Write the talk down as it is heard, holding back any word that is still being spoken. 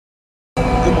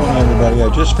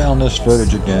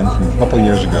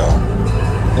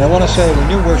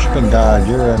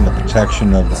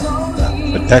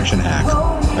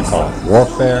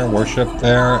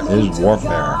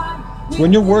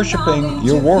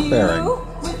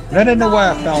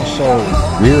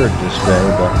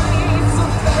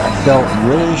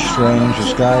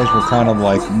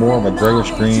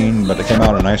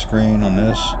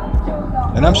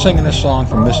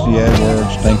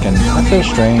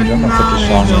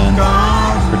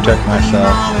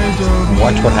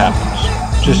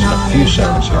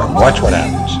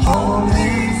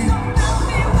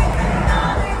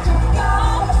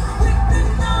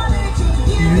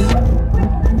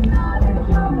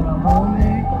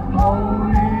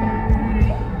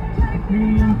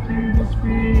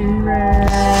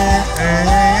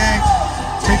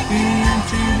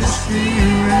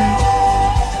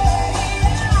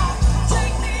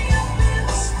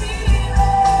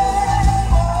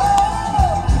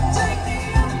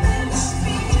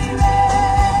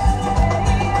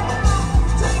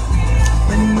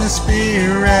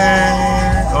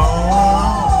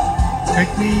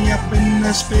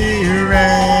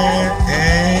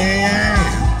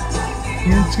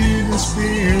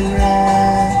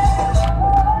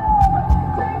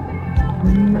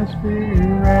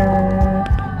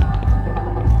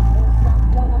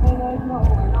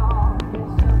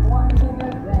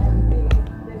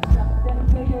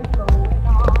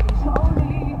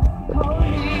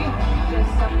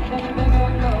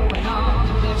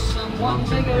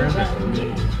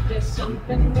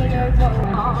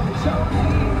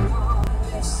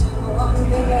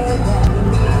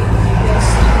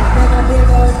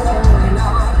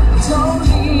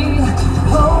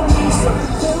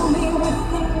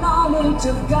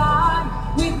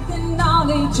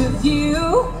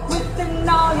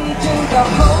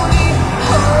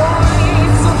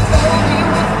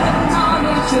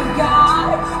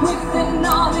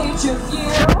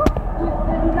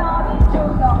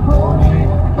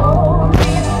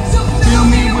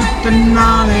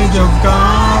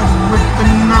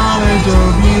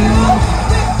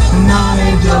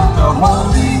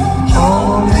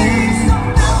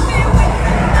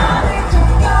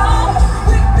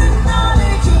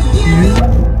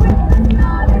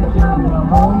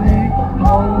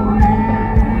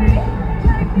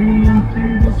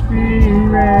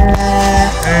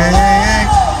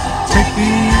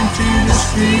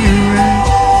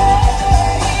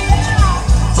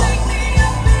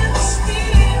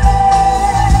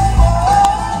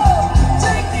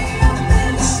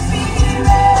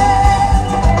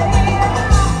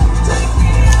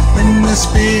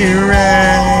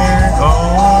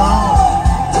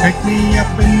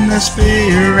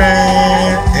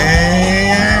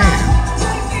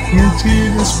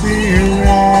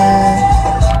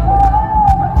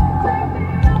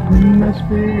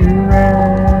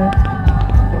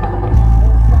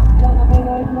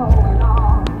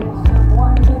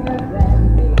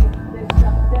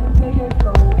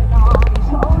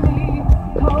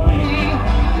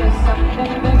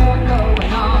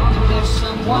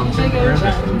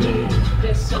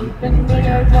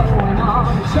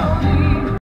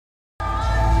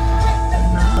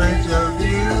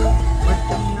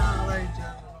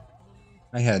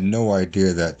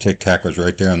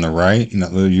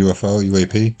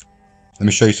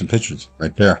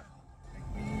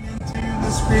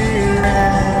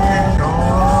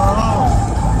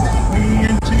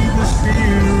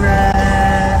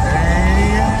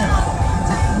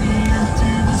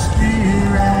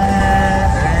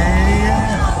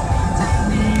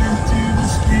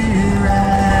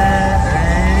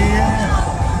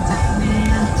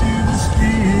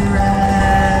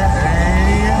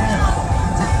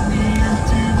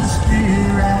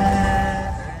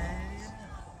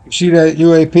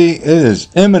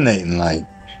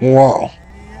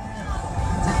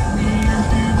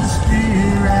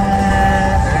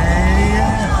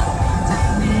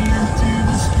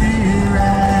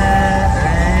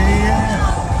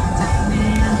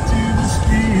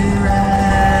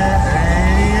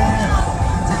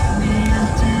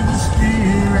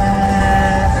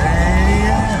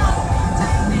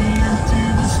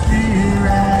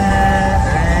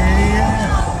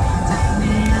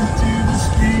into the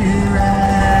spirit.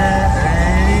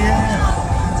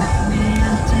 Take me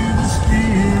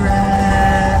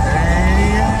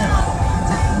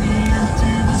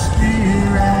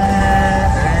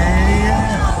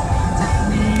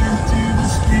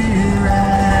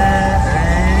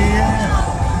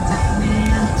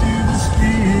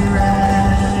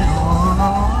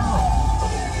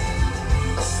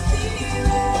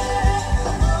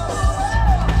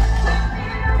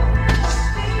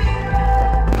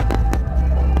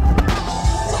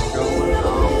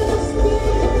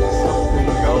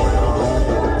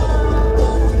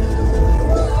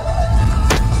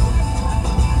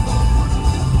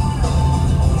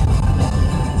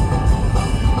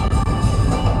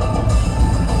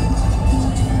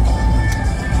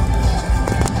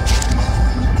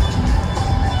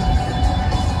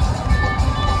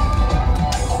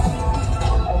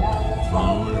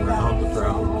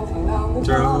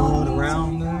throne,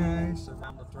 around the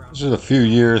This is a few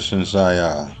years since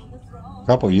a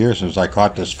couple years since I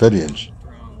caught this footage.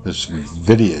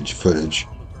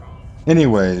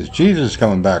 Anyways, Jesus is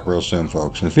coming back real soon,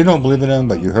 folks. And if you don't believe in him,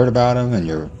 but you heard about him and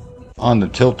you're on the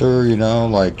tilter, you know,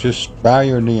 like just bow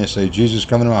your knee and say, Jesus,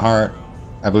 come into my heart.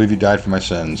 I believe you died for my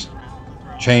sins.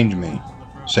 Change me.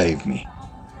 Save me.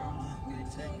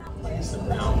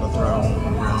 around the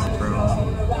throne, around the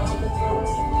throne.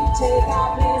 Take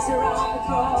our place around the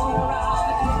throne, around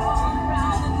the throne,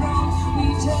 around the throne. We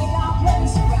take our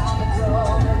place around the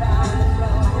throne, around the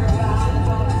throne, around the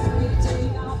throne. We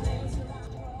take our place around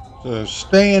the throne. So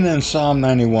staying in Psalm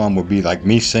 91 would be like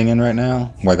me singing right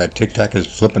now, while that tic-tac is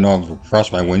flipping over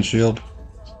across my windshield.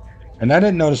 And I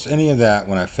didn't notice any of that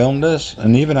when I filmed this,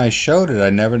 and even I showed it, I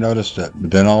never noticed it.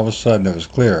 But then all of a sudden it was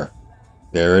clear.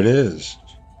 There it is.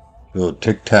 Little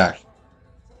tic-tac.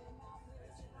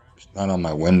 It's not on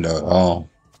my window at all.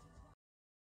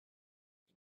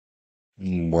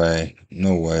 No way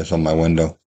it's on my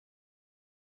window.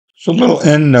 So a little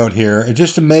end note here. It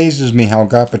just amazes me how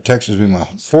God protects me. My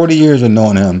 40 years of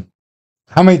knowing him.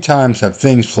 How many times have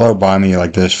things flew by me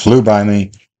like this, flew by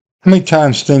me? How many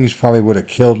times things probably would have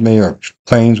killed me or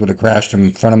planes would have crashed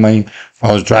in front of me if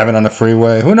I was driving on the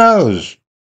freeway? Who knows?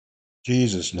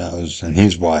 Jesus knows, and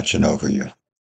he's watching over you.